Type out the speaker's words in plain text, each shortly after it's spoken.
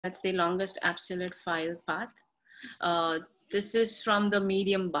That's the longest absolute file path. This is from the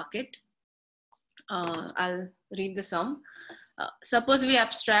medium bucket. I'll read the sum. Suppose we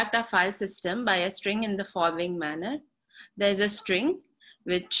abstract a file system by a string in the following manner. There's a string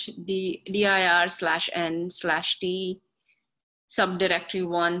which the dir/n/t subdirectory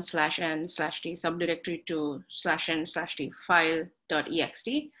 1/n/t subdirectory 2/n/t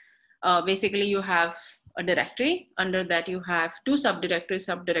file.ext. Basically, you have a directory. Under that, you have two subdirectories,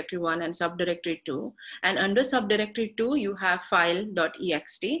 subdirectory 1 and subdirectory 2. And under subdirectory 2, you have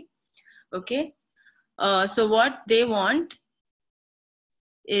file.ext. Okay. So what they want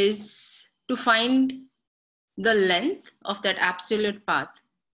is to find the length of that absolute path.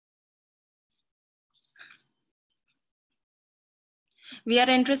 We are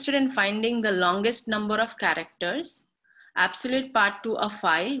interested in finding the longest number of characters, absolute path to a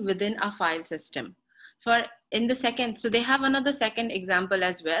file within a file system. For in the second, so they have another second example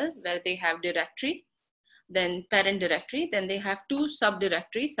as well, where they have directory, then parent directory, then they have two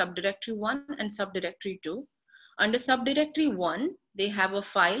subdirectories, subdirectory 1 and subdirectory 2. Under subdirectory 1, they have a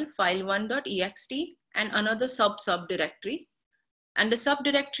file, file1.ext, and another subdirectory. Under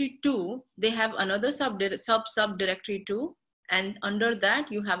subdirectory 2, they have another subdirectory 2, and under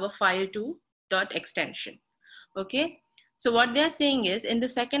that you have a file2.extension. Okay, so what they're saying is, in the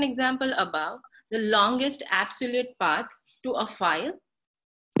second example above, the longest absolute path to a file,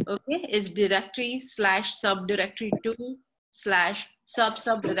 okay, is directory/subdirectory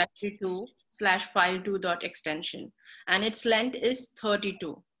 2/subdirectory 2/file2.extension, and its length is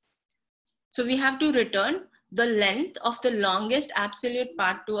 32. So we have to return the length of the longest absolute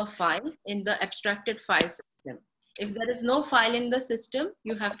path to a file in the abstracted file system. If there is no file in the system,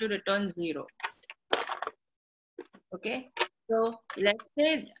 you have to return 0. Okay, so let's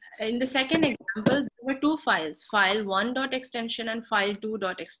say in the second example, there were two files, file1.extension and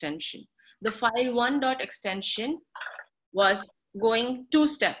file2.extension. The file1.extension was going 2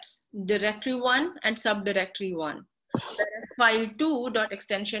 steps, directory 1 and subdirectory 1. Whereas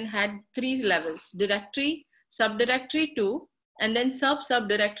file2.extension had 3 levels, directory, subdirectory 2, and then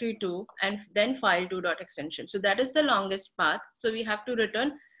subdirectory 2, and then file2.extension. So that is the longest path. So we have to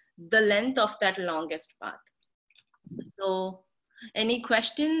return the length of that longest path. So any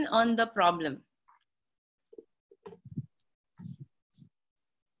question on the problem?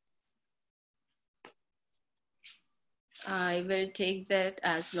 I will take that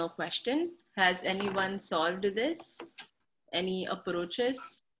as no question. Has anyone solved this? Any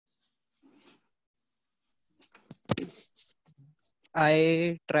approaches?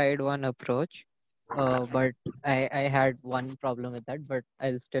 I tried one approach, but I had one problem with that, but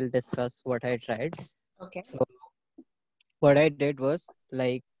I'll still discuss what I tried. Okay. So what I did was,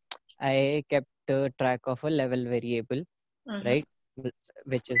 like, I kept track of a level variable, right?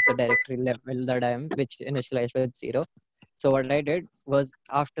 Which is the directory level that which initialized with 0. So what I did was,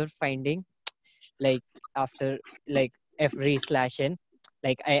 after finding, like, after like every /n,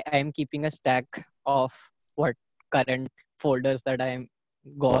 like I am keeping a stack of what current folders that I'm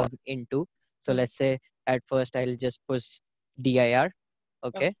gone into. So let's say at first I'll just push dir.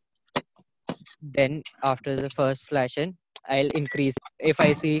 Okay. Then after the first /n, I'll increase. If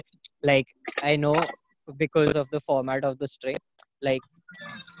I see, like, I know because of the format of the string, like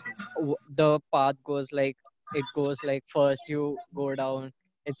the path goes like, it goes like, first you go down,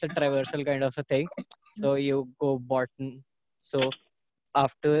 it's a traversal kind of a thing, so you go bottom. So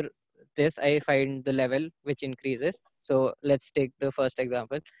after this, I find the level which increases. So let's take the first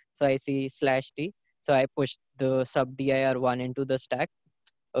example. So I see /t, so I push the subdir1 into the stack.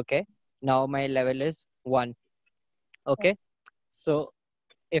 Okay, now my level is 1. Okay, so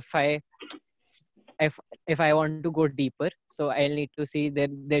if I want to go deeper, so I'll need to see that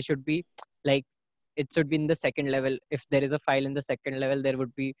there should be, like, it should be in the second level. If there is a file in the second level, there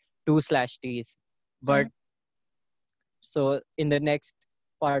would be 2/t's. But so in the next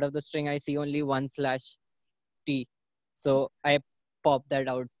part of the string, I see only 1/t. So I pop that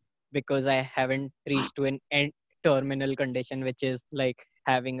out because I haven't reached to an end terminal condition, which is like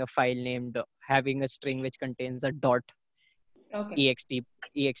having a file named, having a string which contains a dot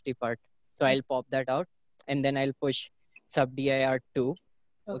ext part. So I'll pop that out, and then I'll push subdir2.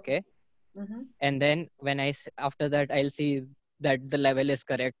 Okay. And then when after that, I'll see that the level is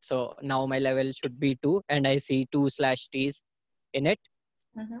correct. So now my level should be 2, and I see 2/t's in it.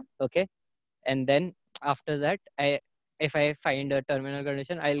 Okay. And then after that, if I find a terminal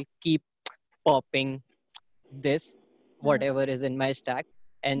condition, I'll keep popping this, whatever is in my stack,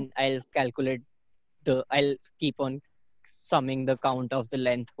 and I'll calculate I'll keep on summing the count of the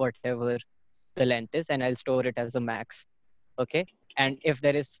length, whatever the length is, and I'll store it as a max. Okay. And if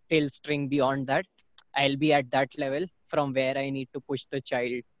there is still string beyond that, I'll be at that level from where I need to push the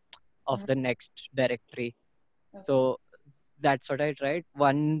child of the next directory. So that's what I tried.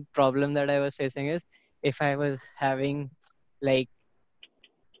 One problem that I was facing is if I was having like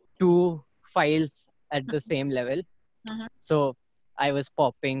two files at the same level, so I was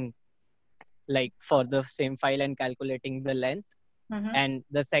popping like for the same file and calculating the length. And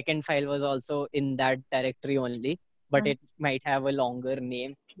the second file was also in that directory only, but it might have a longer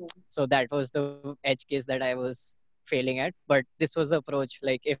name. So that was the edge case that I was failing at. But this was the approach,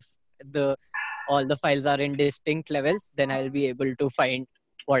 like if the all the files are in distinct levels, then I'll be able to find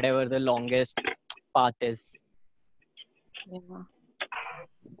whatever the longest path is. Yeah.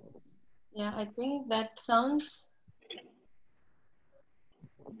 Yeah, I think that sounds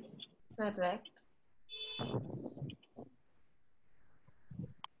correct.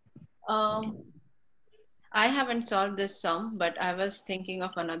 I haven't solved this sum, but I was thinking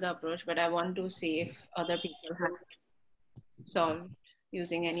of another approach, but I want to see if other people have solved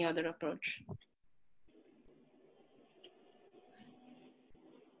using any other approach.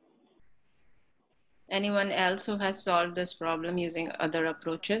 Anyone else who has solved this problem using other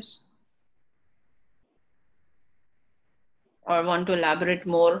approaches? Or want to elaborate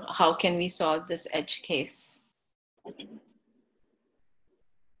more, how can we solve this edge case?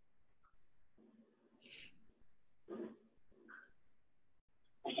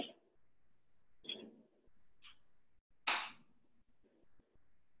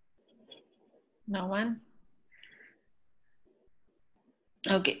 No one?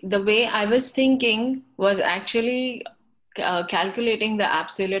 Okay, the way I was thinking was actually calculating the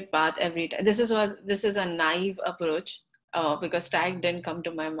absolute path every time. This is a naive approach because tag didn't come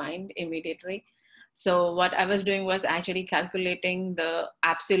to my mind immediately. So what I was doing was actually calculating the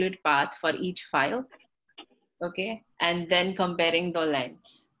absolute path for each file, okay, and then comparing the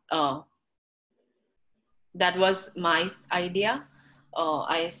lengths. That was my idea.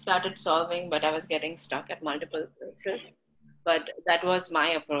 I started solving, but I was getting stuck at multiple places. But that was my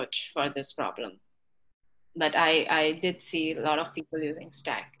approach for this problem. But I did see a lot of people using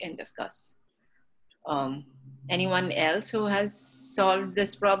stack in Discuss. Um, Anyone else who has solved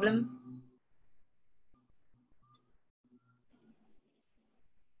this problem?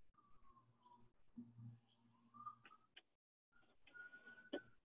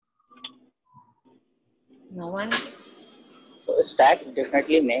 No one? So a stack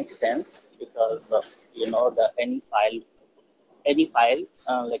definitely makes sense because of, the any file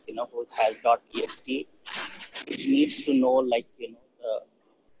like which has .txt, it needs to know like the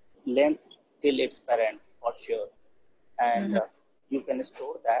length till its parent for sure, and you can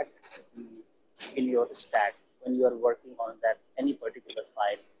store that mm, in your stack when you are working on that any particular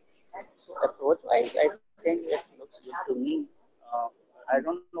file. So approach wise, I think it looks good to me. Uh, I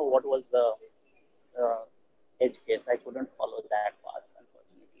don't know what was the uh, edge case. I couldn't follow that path,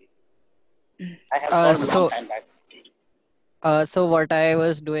 unfortunately. I have Uh, solved long so time back. so what I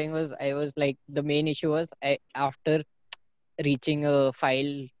was doing was I was like the main issue was I after reaching a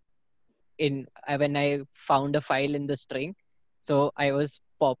file in when I found a file in the string, so I was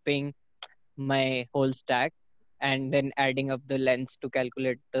popping my whole stack and then adding up the lengths to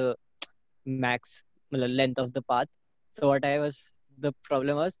calculate the max length of the path. So what I was the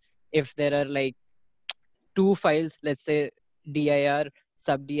problem was if there are like two files, let's say dir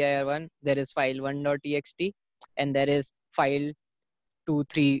sub dir1, there is file 1.txt and there is file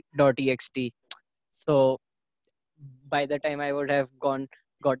 23.txt. So by the time I would have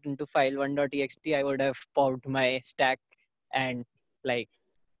gotten to file 1.txt, I would have popped my stack and like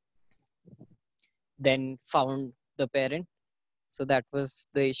then found the parent. So that was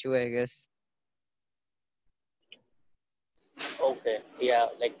the issue, I guess. Okay, yeah,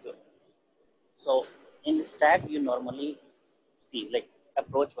 like so in stack you normally see like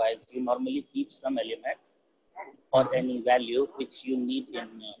approach wise you normally keep some element or Mhm. any value which you need in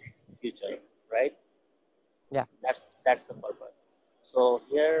future, right? Yeah. That's the purpose. So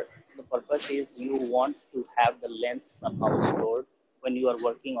here the purpose is you want to have the length somehow stored when you are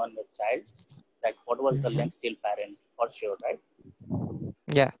working on the child. Like what was the Mhm. length till parent for sure, right?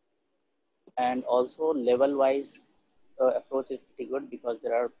 Yeah. And also level wise approach is pretty good because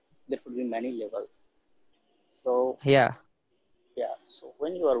there could be many levels. So Yeah. yeah, so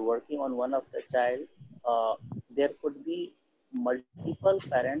when you are working on one of the child, there could be multiple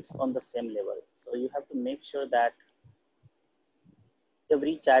parents on the same level. So you have to make sure that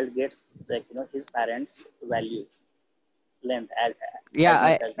every child gets like his parents' value length Yeah.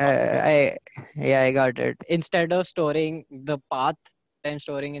 as much as possible. I got it. Instead of storing the path that I'm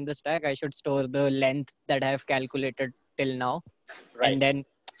storing in the stack, I should store the length that I have calculated till now, Right. and then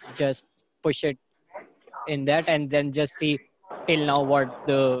just push it in that, and then just see till now what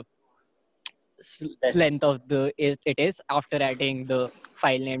the That's length of it is after adding the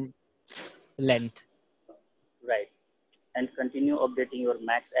file name length. right. And continue updating your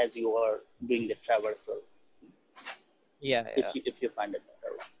max as you are doing the traversal. Yeah, yeah. If you find it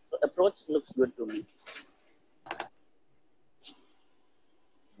better. So approach looks good to me.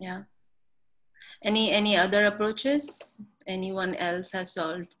 Yeah. Any other approaches? Anyone else has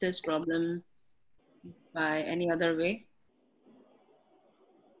solved this problem by any other way?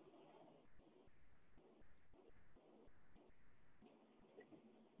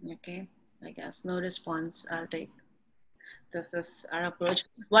 Okay, I guess no response. I'll take this is our approach.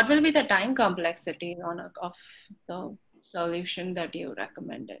 What will be the time complexity of the solution that you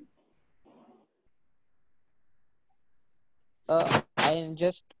recommended? I'm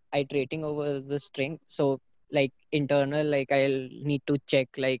just iterating over the string. So like internal, like I'll need to check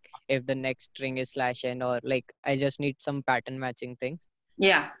like if the next string is /n, or like I just need some pattern matching things.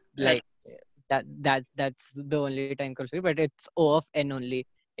 Yeah, right. Like that's the only time complexity, but it's O of n only.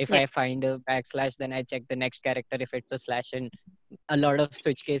 If Yeah, I find a backslash, then I check the next character if it's a slash, and a lot of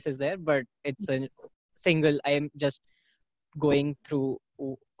switch cases there, but it's a single. I'm just going through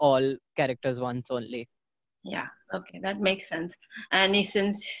all characters once only. yeah. Okay, that makes sense. And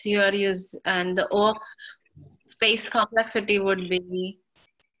since you are and the O of space complexity would be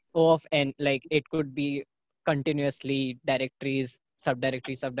O of n, like it could be continuously directories,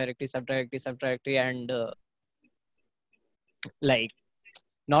 subdirectory, and like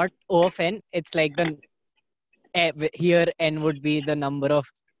not O of n. It's like the here n would be the number of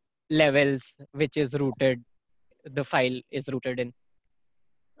levels which is rooted. The file is rooted in.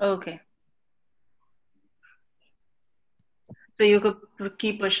 okay. So you could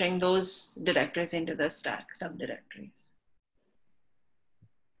keep pushing those directories into the stack, subdirectories.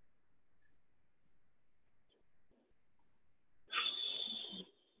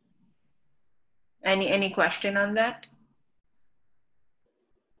 Any question on that?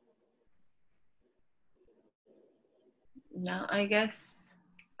 Now I guess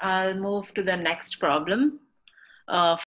I'll move to the next problem.